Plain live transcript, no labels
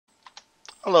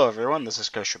Hello everyone, this is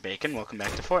Kosher Bacon. Welcome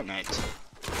back to Fortnite.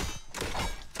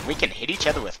 We can hit each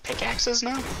other with pickaxes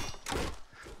now?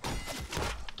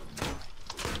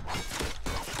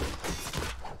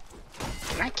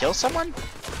 Can I kill someone?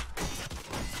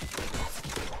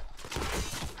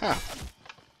 Huh.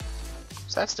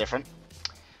 So that's different.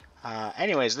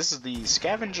 Anyways, this is the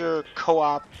Scavenger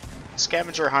Co-op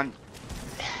Scavenger Hunt.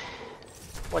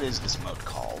 What is this mode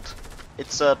called?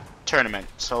 It's a tournament,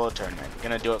 solo tournament. I'm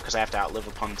gonna do it because I have to outlive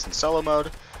opponents in solo mode.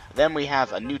 Then we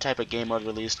have a new type of game mode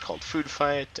released called Food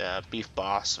Fight, Beef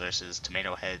Boss versus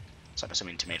Tomato Head. So I'm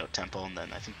assuming Tomato Temple, and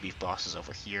then I think Beef Boss is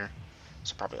over here.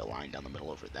 So probably a line down the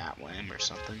middle over that way or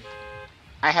something.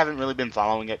 I haven't really been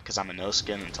following it because I'm a no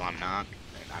skin until I'm not,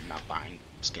 and I'm not buying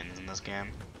skins in this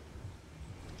game.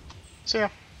 So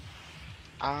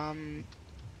yeah,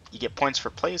 you get points for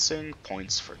placing,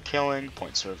 points for killing,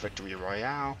 points for victory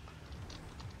royale.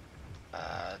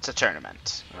 It's a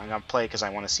tournament. I'm gonna play because I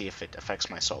want to see if it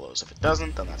affects my solos. If it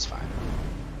doesn't, then that's fine.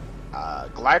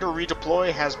 Glider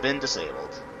redeploy has been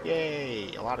disabled.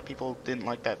 Yay! A lot of people didn't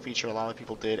like that feature. A lot of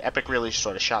people did. Epic really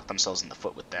sort of shot themselves in the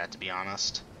foot with that, to be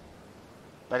honest.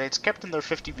 But it's kept in their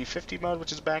 50v50 mode,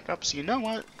 which is back up. So you know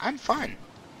what? I'm fine.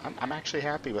 I'm actually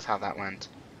happy with how that went.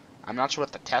 I'm not sure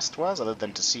what the test was, other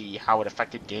than to see how it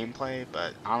affected gameplay,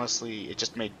 but honestly, it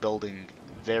just made building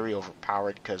very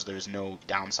overpowered because there's no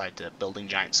downside to building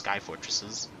giant sky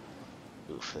fortresses.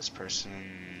 Oof, this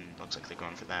person looks like they're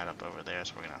going for that up over there,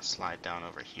 so we're gonna slide down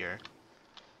over here.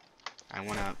 I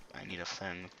need a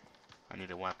thing. I need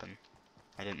a weapon.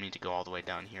 I didn't mean to go all the way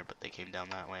down here, but they came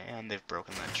down that way, and they've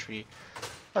broken that tree.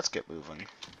 Let's get moving.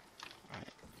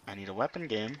 Alright, I need a weapon,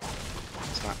 game.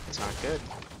 It's not good.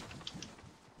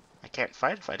 I can't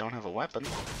fight if I don't have a weapon.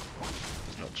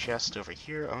 There's no chest over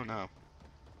here. Oh no.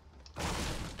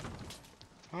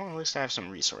 Well, at least I have some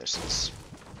resources.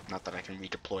 Not that I can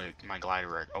redeploy my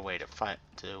glider away to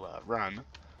run.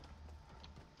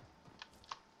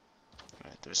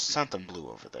 Alright, there's something blue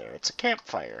over there. It's a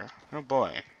campfire. Oh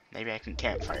boy. Maybe I can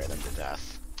campfire them to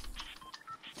death.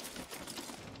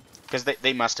 Because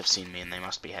they must have seen me and they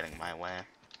must be heading my way.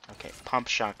 Okay, pump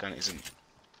shotgun isn't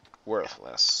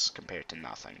worthless compared to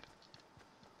nothing.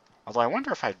 Although I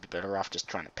wonder if I'd be better off just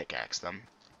trying to pickaxe them.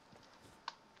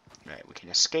 Right, we can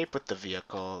escape with the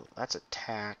vehicle. That's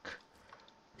attack.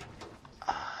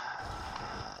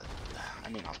 I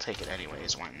mean, I'll take it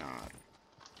anyways, why not?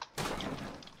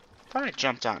 Thought I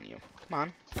jumped on you. Come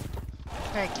on.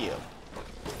 Thank you.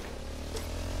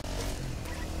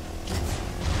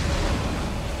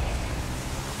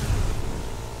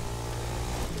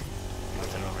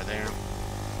 Nothing over there.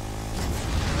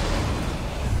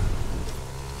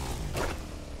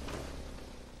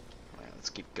 Let's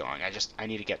keep going. I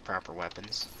need to get proper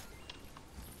weapons.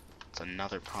 It's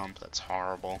another pump. That's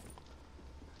horrible.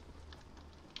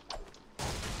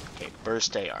 Okay,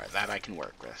 burst AR. That I can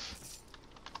work with.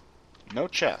 No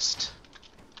chest.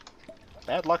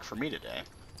 Bad luck for me today.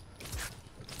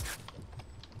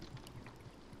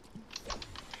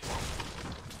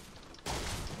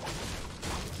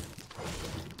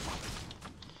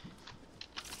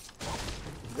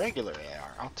 Regular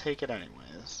AR. I'll take it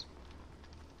anyways.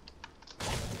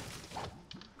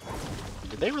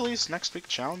 Did they release next week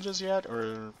challenges yet,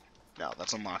 or no?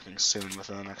 That's unlocking soon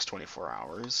within the next 24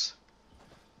 hours.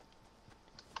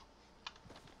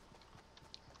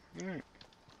 Alright.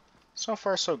 So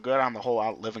far so good on the whole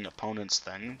outliving opponents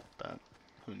thing, but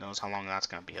who knows how long that's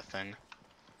gonna be a thing.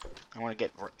 I want to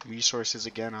get resources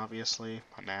again, obviously,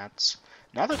 my mats.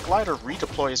 Now that glider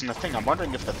redeploy isn't a thing, I'm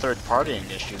wondering if the third partying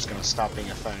issue is gonna stop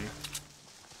being a thing.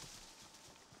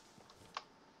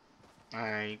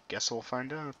 I guess we'll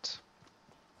find out.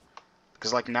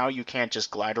 Because, like, now you can't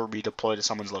just glider redeploy to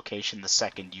someone's location the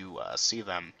second you see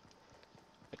them.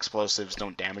 Explosives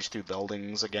don't damage through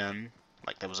buildings again.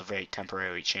 Like, that was a very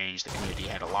temporary change. The community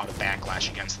had a lot of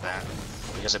backlash against that.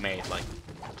 Because it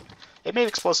made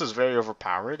explosives very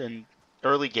overpowered, and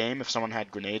early game, if someone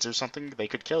had grenades or something, they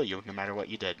could kill you no matter what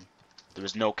you did. There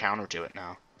was no counter to it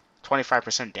now.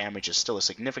 25% damage is still a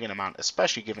significant amount,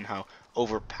 especially given how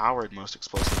overpowered most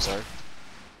explosives are.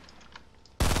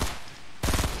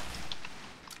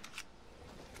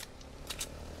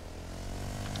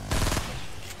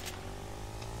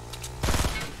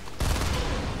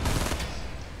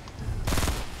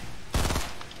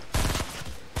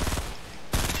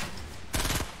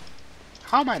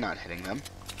 How am I not hitting them?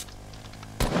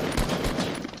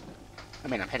 I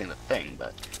mean, I'm hitting the thing,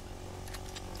 but...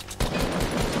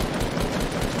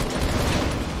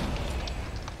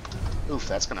 Oof,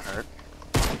 that's gonna hurt.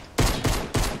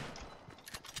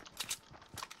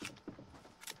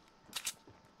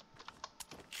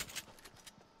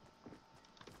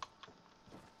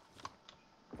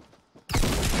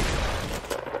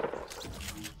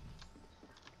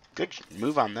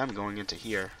 move on them going into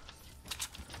here.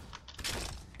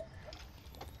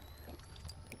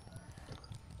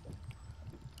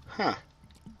 Huh.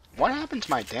 What happened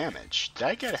to my damage? Did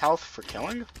I get health for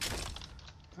killing?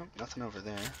 Nope, nothing over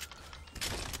there.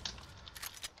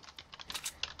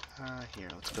 Here,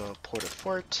 let's go Port of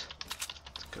Fort.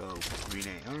 Let's go Green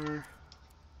AR.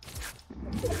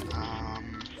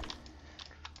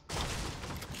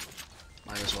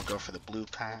 Might as well go for the blue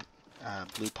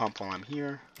pump while I'm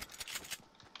here.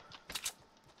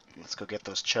 Let's go get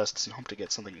those chests and hope to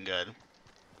get something good.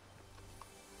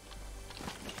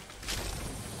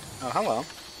 Oh, hello.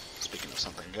 Speaking of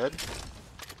something good.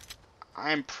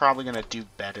 I'm probably going to do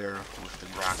better with the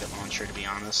rocket launcher, to be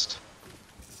honest.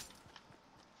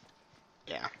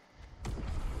 Yeah.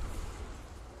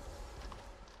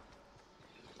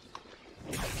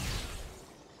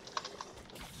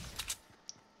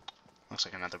 Looks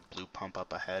like another blue pump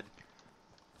up ahead.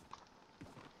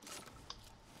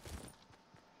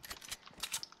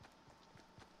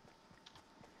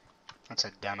 Let's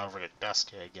head down over to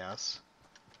Dusty, I guess.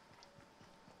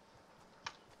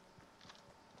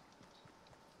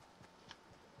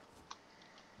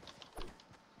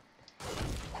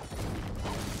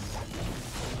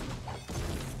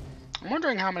 I'm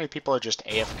wondering how many people are just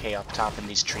AFK up top in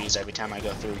these trees every time I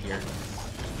go through here.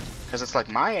 Because it's like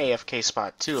my AFK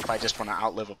spot too. If I just want to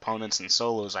outlive opponents in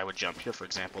solos, I would jump here, for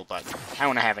example. But I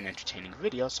want to have an entertaining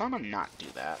video, so I'm going to not do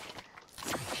that.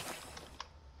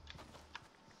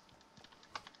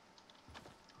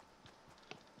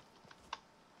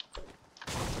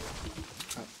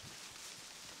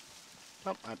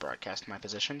 Oh, I broadcast my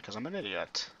position because I'm an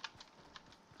idiot.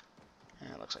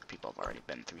 Yeah, it looks like people have already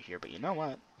been through here, but you know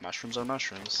what? Mushrooms are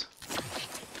mushrooms.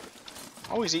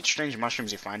 Always eat strange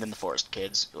mushrooms you find in the forest,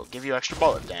 kids. It will give you extra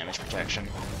bullet damage protection.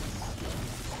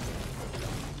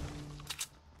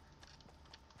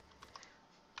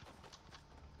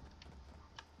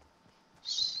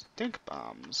 Stink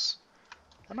bombs.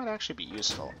 That might actually be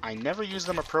useful. I never use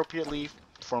them appropriately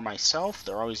for myself.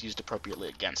 They're always used appropriately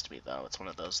against me, though. It's one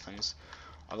of those things.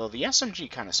 Although the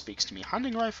SMG kind of speaks to me.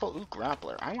 Hunting rifle, ooh,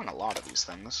 grappler. I want a lot of these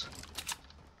things.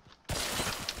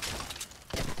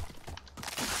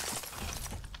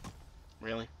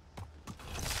 Really?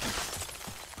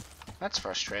 That's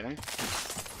frustrating.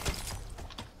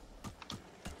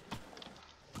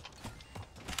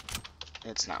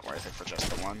 It's not worth it for just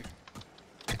the one.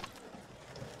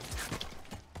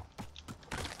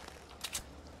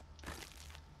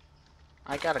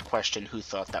 I gotta question who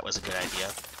thought that was a good idea.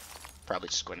 Probably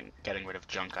just getting rid of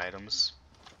junk items.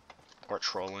 Or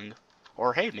trolling.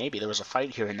 Or hey, maybe there was a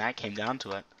fight here and that came down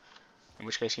to it. In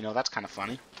which case, you know, that's kind of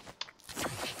funny.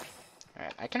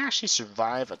 Alright, I can actually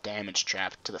survive a damage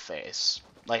trap to the face.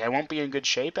 Like, I won't be in good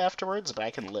shape afterwards, but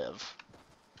I can live.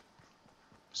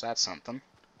 So that's something.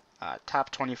 Top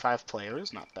 25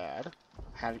 players, not bad.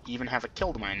 Even have it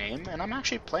killed my name, and I'm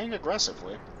actually playing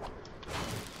aggressively.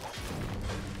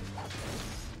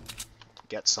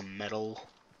 Get some metal.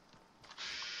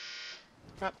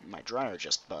 Oh, my dryer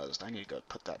just buzzed. I need to go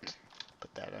put that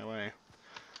away.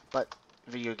 But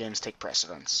video games take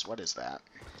precedence. What is that?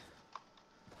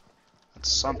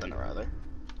 That's something or other.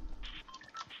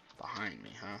 Behind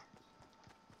me, huh?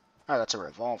 Oh, that's a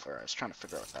revolver. I was trying to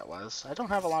figure out what that was. I don't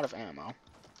have a lot of ammo.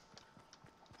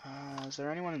 Is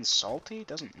there anyone in Salty?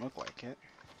 Doesn't look like it.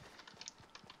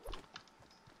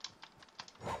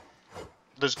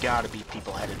 There's gotta be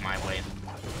people headed my way.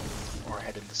 Or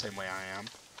headed the same way I am.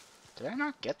 Did I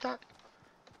not get that?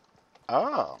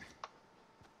 Oh.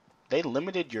 They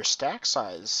limited your stack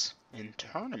size in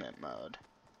tournament mode.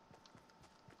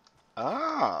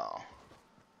 Oh.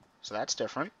 So that's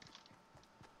different.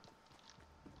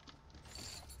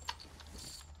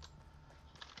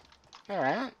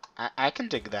 Alright. I can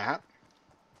dig that.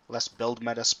 Less build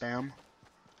meta spam.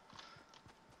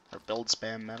 Or build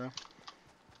spam meta.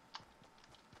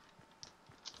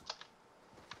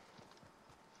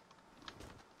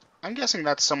 I'm guessing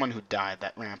that's someone who died,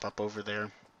 that ramp up over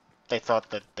there. They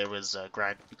thought that there was a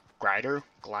glider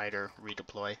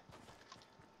redeploy.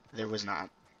 There was not.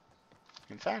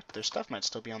 In fact, their stuff might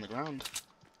still be on the ground.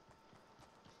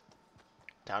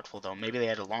 Doubtful, though. Maybe they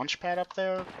had a launch pad up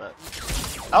there, but...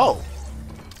 Oh!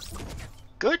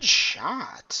 Good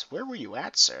shot! Where were you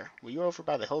at, sir? Were you over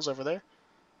by the hills over there?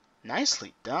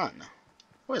 Nicely done.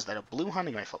 What is that, a blue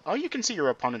hunting rifle? Oh, you can see your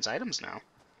opponent's items now.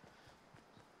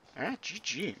 Alright,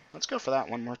 GG. Let's go for that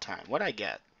one more time. What'd I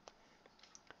get?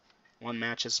 1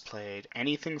 match is played.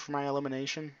 Anything for my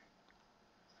elimination?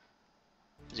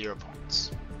 0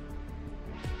 points.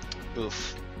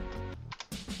 Oof.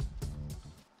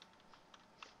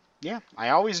 Yeah, I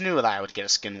always knew that I would get a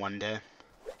skin one day.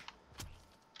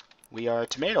 We are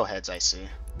tomato heads, I see.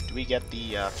 Do we get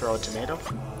the throw a tomato?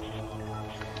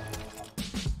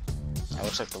 That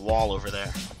looks like the wall over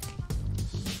there.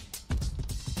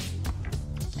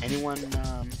 Anyone,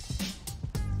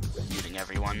 muting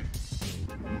everyone.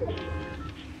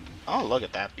 Oh, look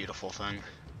at that beautiful thing.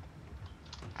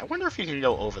 I wonder if you can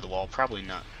go over the wall. Probably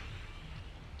not.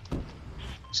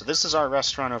 So this is our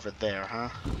restaurant over there, huh?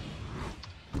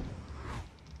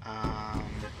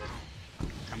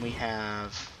 And we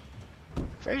have a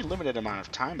very limited amount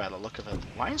of time by the look of it.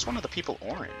 Why is one of the people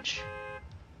orange?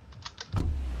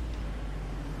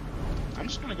 I'm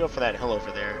just going to go for that hill over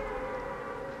there.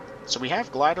 So we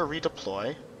have glider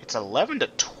redeploy. It's 11 to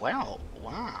 12.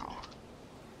 Wow.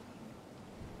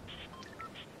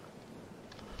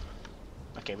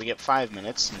 Okay, we get 5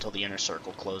 minutes until the inner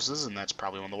circle closes, and that's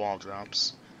probably when the wall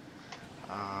drops.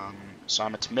 So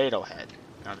I'm a tomato head,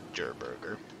 not a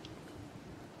Durburger.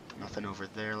 Nothing over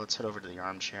there. Let's head over to the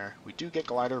armchair. We do get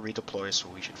glider redeploy, so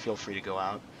we should feel free to go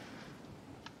out.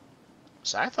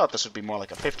 So I thought this would be more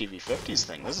like a 50v50s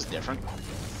thing. This is different.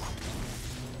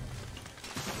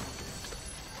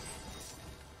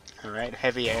 Alright,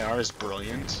 heavy AR is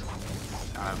brilliant.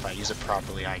 If I use it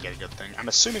properly, I get a good thing. I'm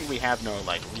assuming we have no,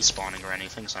 like, respawning or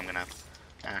anything, so I'm gonna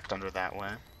act under that way.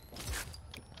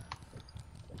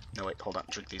 No, wait, hold on.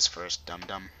 Drink these first,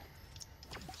 dum-dum.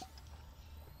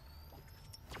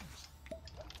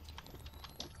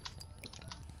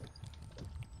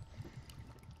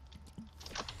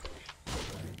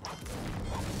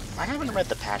 I haven't read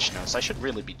the patch notes. I should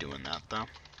really be doing that, though.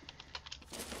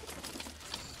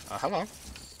 Hello.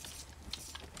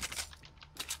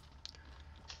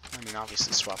 I mean,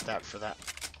 obviously swap that for that.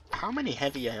 How many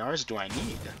heavy ARs do I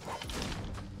need?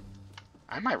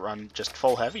 I might run just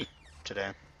full heavy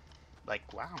today.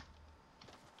 Like, wow.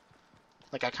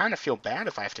 Like, I kind of feel bad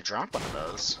if I have to drop one of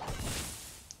those.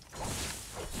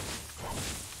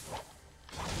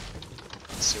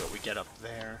 Let's see what we get up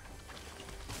there.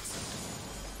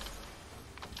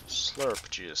 Slurp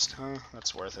juice, huh?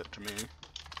 That's worth it to me.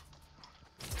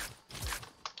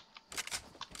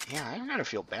 Yeah, I'm gonna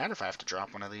feel bad if I have to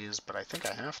drop one of these, but I think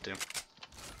I have to.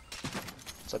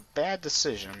 It's a bad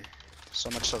decision. So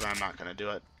much so that I'm not gonna do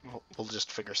it. We'll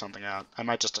just figure something out. I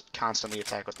might just constantly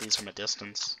attack with these from a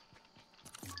distance.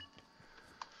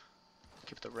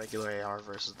 Keep the regular AR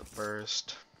versus the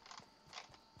burst.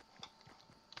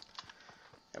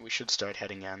 And we should start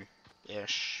heading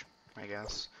in-ish, I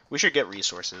guess. We should get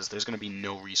resources. There's gonna be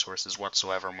no resources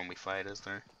whatsoever when we fight, is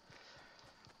there?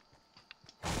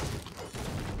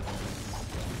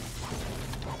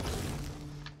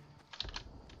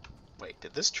 Wait,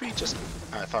 did this tree just...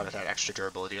 I thought it had extra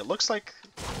durability. It looks like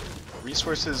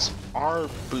resources are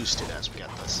boosted as we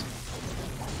get this.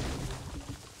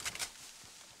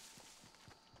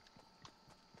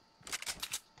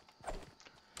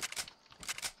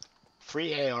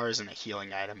 Free ARs and a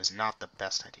healing item is not the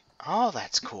best idea. Oh,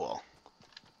 that's cool.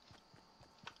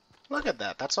 Look at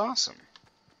that. That's awesome.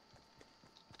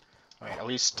 Alright, are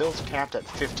we still capped at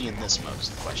 50 in this mode is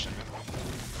the question.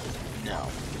 No,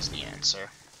 is the answer.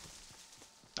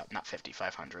 Not 50,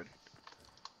 500.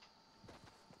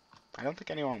 I don't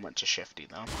think anyone went to Shifty,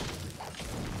 though.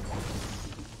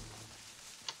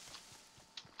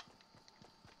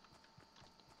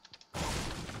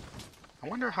 I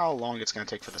wonder how long it's going to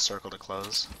take for the circle to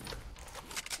close.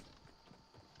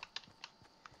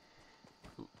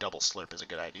 Ooh, double slurp is a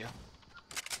good idea.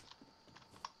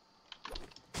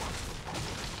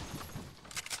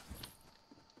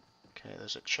 Okay,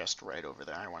 there's a chest right over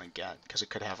there I want to get, because it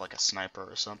could have like a sniper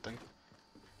or something.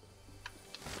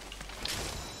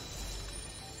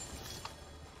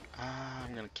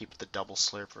 I'm going to keep the double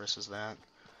slurp versus that.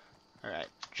 Alright,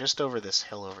 just over this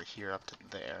hill over here up to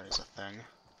there is a thing.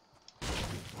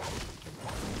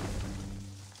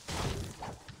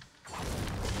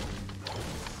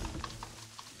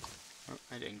 Oh,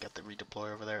 I didn't get the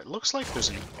redeploy over there. It looks like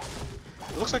there's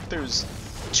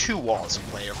two walls in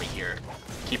play over here,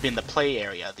 keeping the play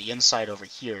area, the inside over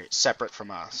here, separate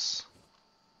from us.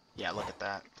 Yeah, look at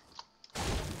that.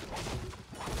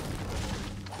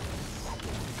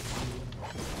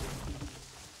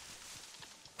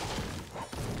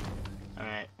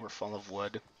 Alright, we're full of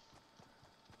wood.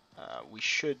 We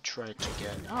should try to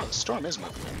get... Oh, the storm is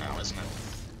moving in now, isn't it?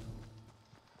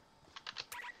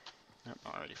 Yep,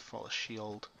 already full of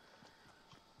shield.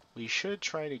 We should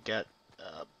try to get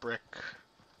brick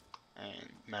and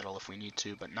metal if we need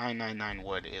to, but 999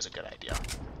 wood is a good idea.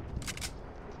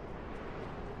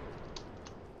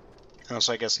 Oh,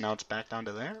 so I guess now it's back down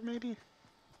to there, maybe?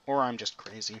 Or I'm just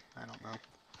crazy. I don't know.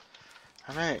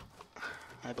 Alright.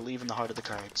 I believe in the heart of the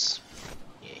cards.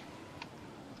 Yay.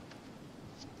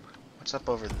 What's up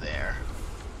over there?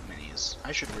 Minis.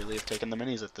 I should really have taken the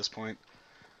minis at this point,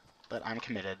 but I'm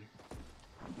committed.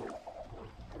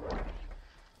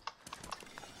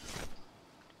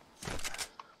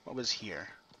 What was here?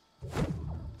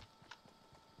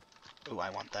 Ooh, I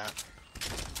want that.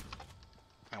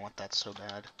 I want that so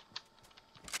bad.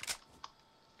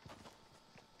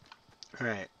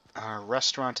 Alright, our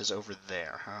restaurant is over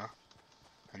there, huh?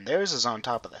 And theirs is on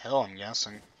top of the hill, I'm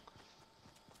guessing.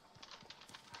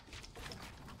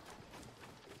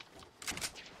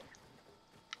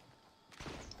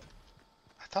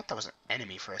 I thought that was an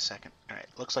enemy for a second. Alright,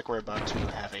 looks like we're about to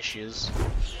have issues.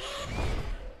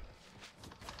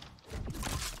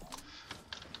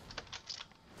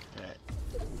 Alright.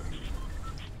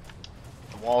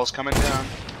 The wall's coming down.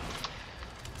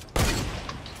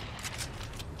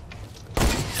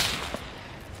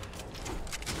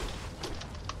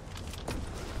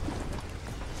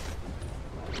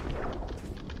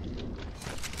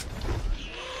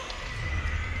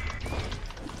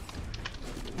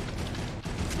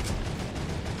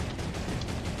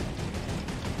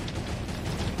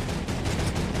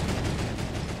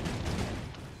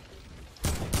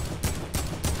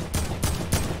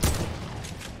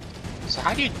 So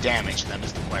how do you damage them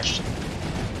is the question.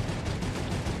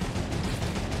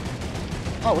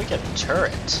 Oh, we get a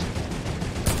turret.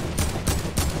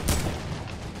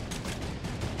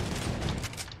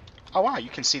 Oh wow, you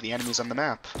can see the enemies on the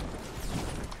map.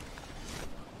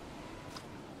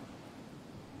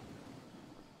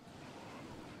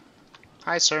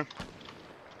 Hi, sir.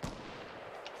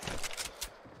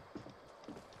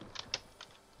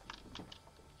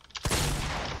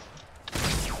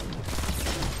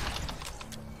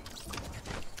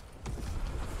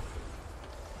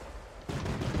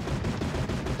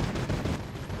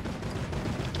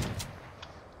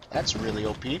 That's really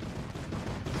OP.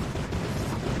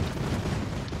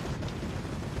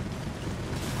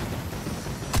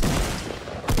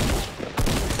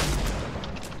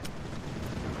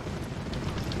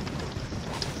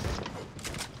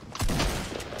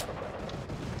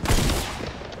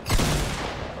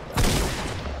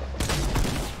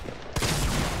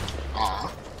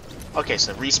 Aw. Okay,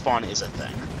 so respawn is a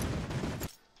thing.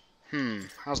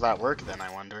 How's that work then,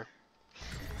 I wonder?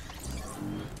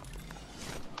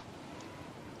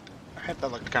 Alright,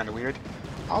 that looked kind of weird.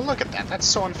 Oh, look at that. That's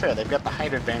so unfair. They've got the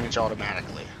height advantage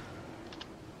automatically.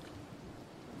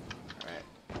 Alright,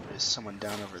 there's someone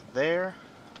down over there.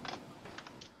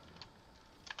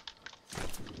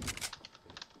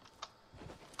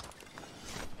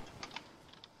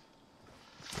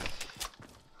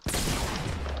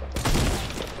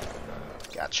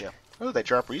 Gotcha. Oh, they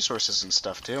drop resources and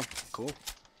stuff too. Cool.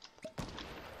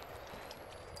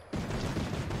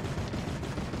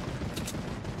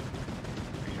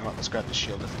 You know what? Let's grab the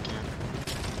shield if we can.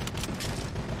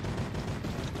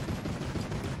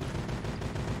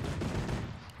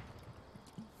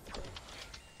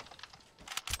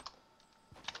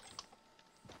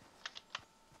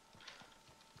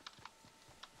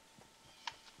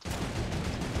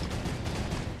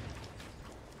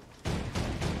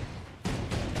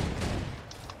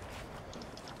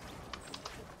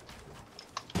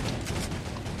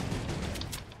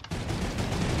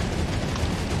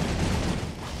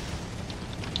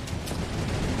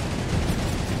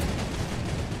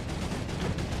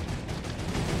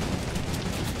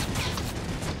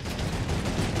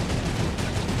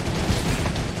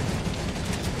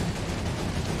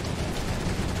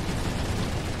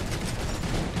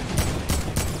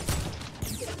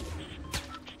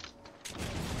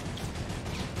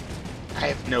 I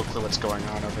have no clue what's going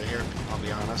on over here, I'll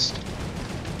be honest.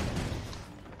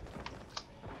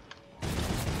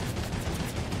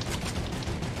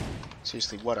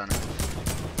 Seriously, what on earth?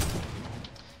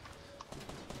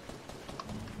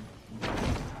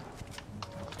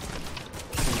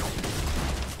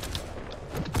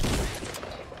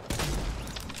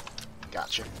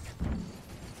 Gotcha.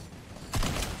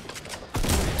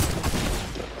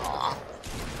 Aw.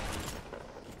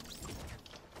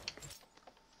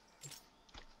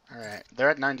 Alright, they're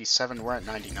at 97, we're at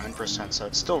 99%, so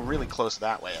it's still really close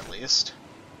that way at least.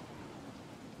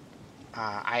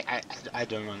 I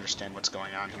don't understand what's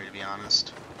going on here, to be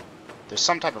honest. There's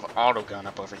some type of auto gun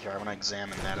up over here. I want to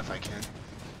examine that if I can.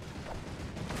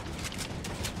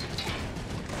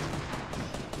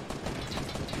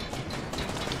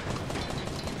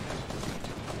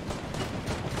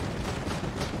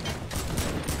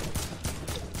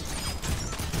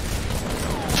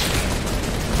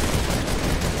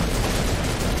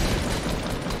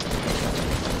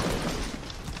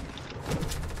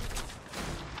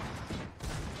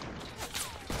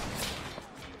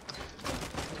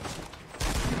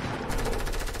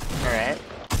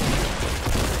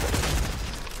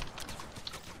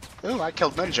 Ooh, I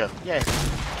killed Ninja. Yay.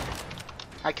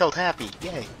 I killed Happy.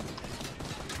 Yay.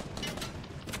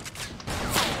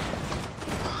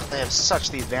 Oh, they have such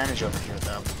the advantage over here,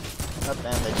 though. Oh,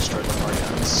 and they destroyed one of our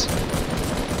guns.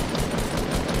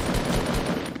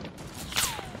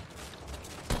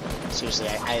 Seriously,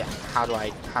 how do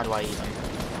I even?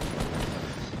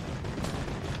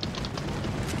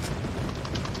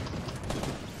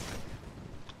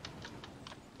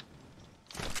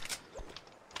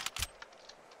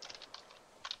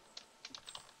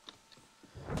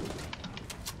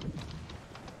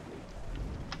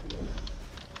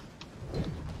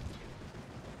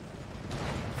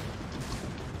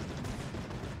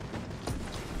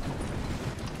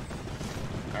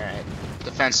 Alright,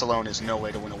 defense alone is no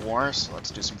way to win a war, so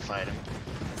let's do some fighting.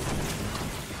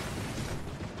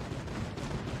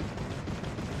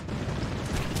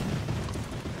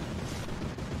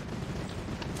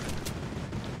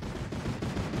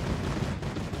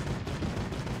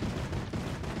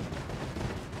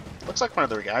 Looks like one of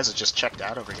the guys has just checked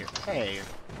out over here. Hey,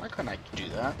 why couldn't I do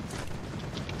that?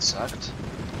 It sucked.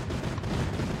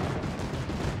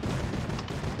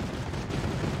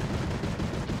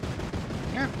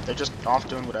 Yeah, they're just off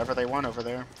doing whatever they want over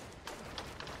there.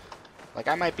 Like,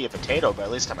 I might be a potato, but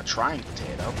at least I'm a trying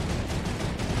potato.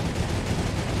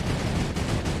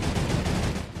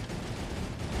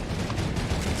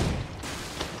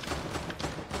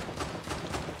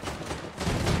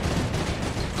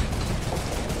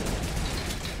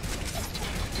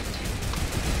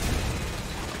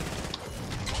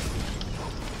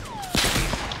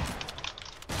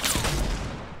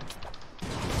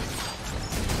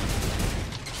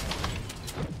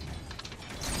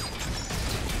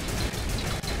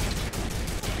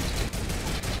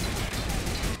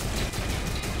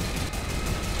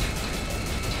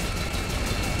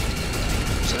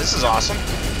 This is awesome.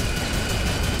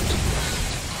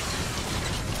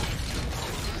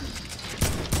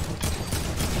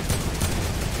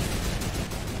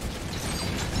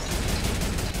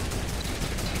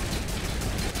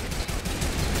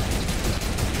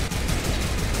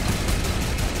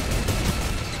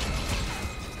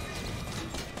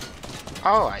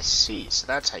 Oh, I see. So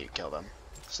that's how you kill them.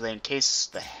 So they encase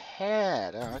the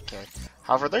head. Oh, okay.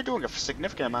 However, they're doing a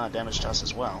significant amount of damage to us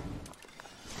as well.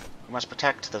 We must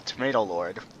protect the Tomato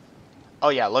Lord. Oh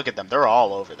yeah, look at them. They're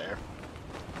all over there.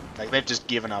 Like, they've just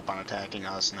given up on attacking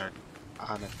us, and they're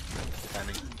on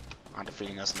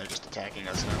defeating us, and they're just attacking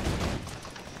us now.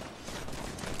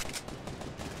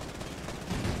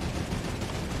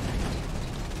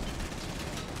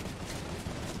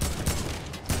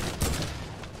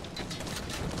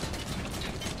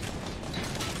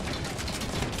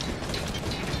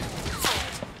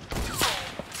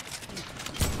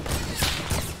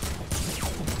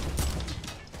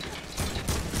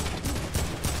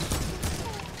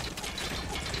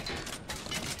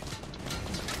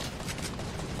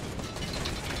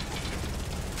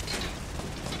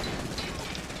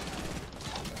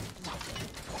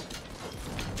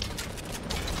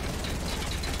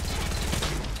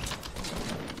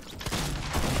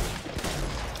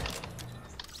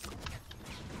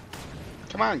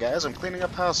 Come on, guys, I'm cleaning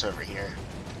up house over here.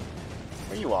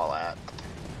 Where you all at?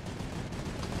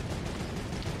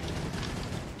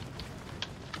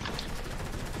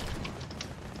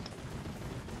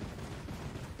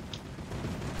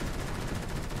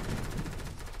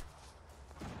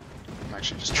 I'm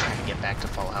actually just trying to get back to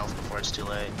full health before it's too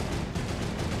late.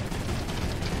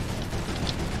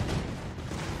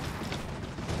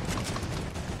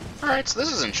 Alright, so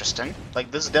this is interesting. Like,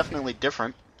 this is definitely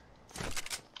different.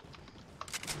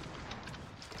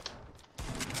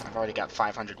 I've already got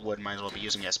 500 wood, might as well be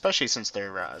using it, especially since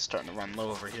they're starting to run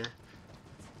low over here.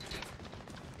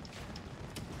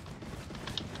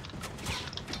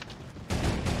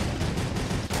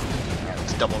 Alright,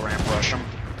 let's double ramp rush them.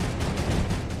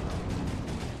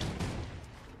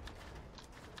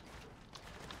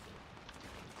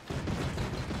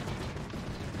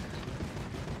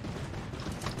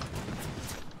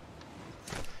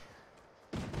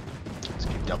 Let's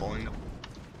keep doubling them.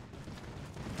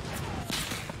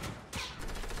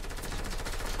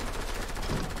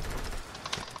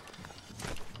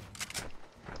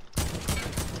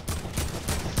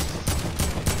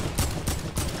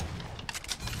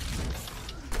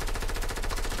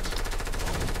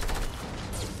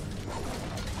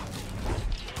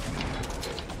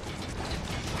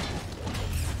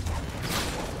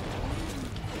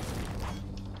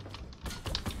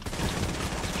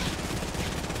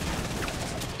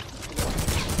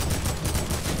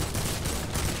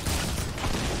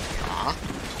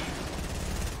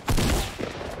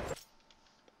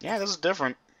 Yeah, this is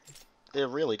different. they're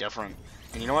really different.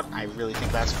 And you know what? I really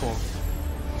think that's cool.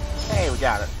 Hey, we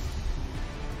got it.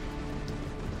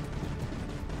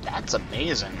 That's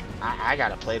amazing. I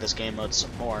gotta play this game mode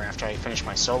some more after I finish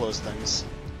my solos things.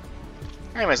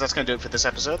 Anyways, that's gonna do it for this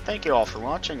episode. Thank you all for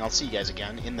watching. I'll see you guys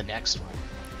again in the next one.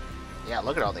 Yeah,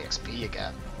 look at all the XP you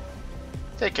got.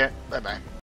 Take care. Bye-bye.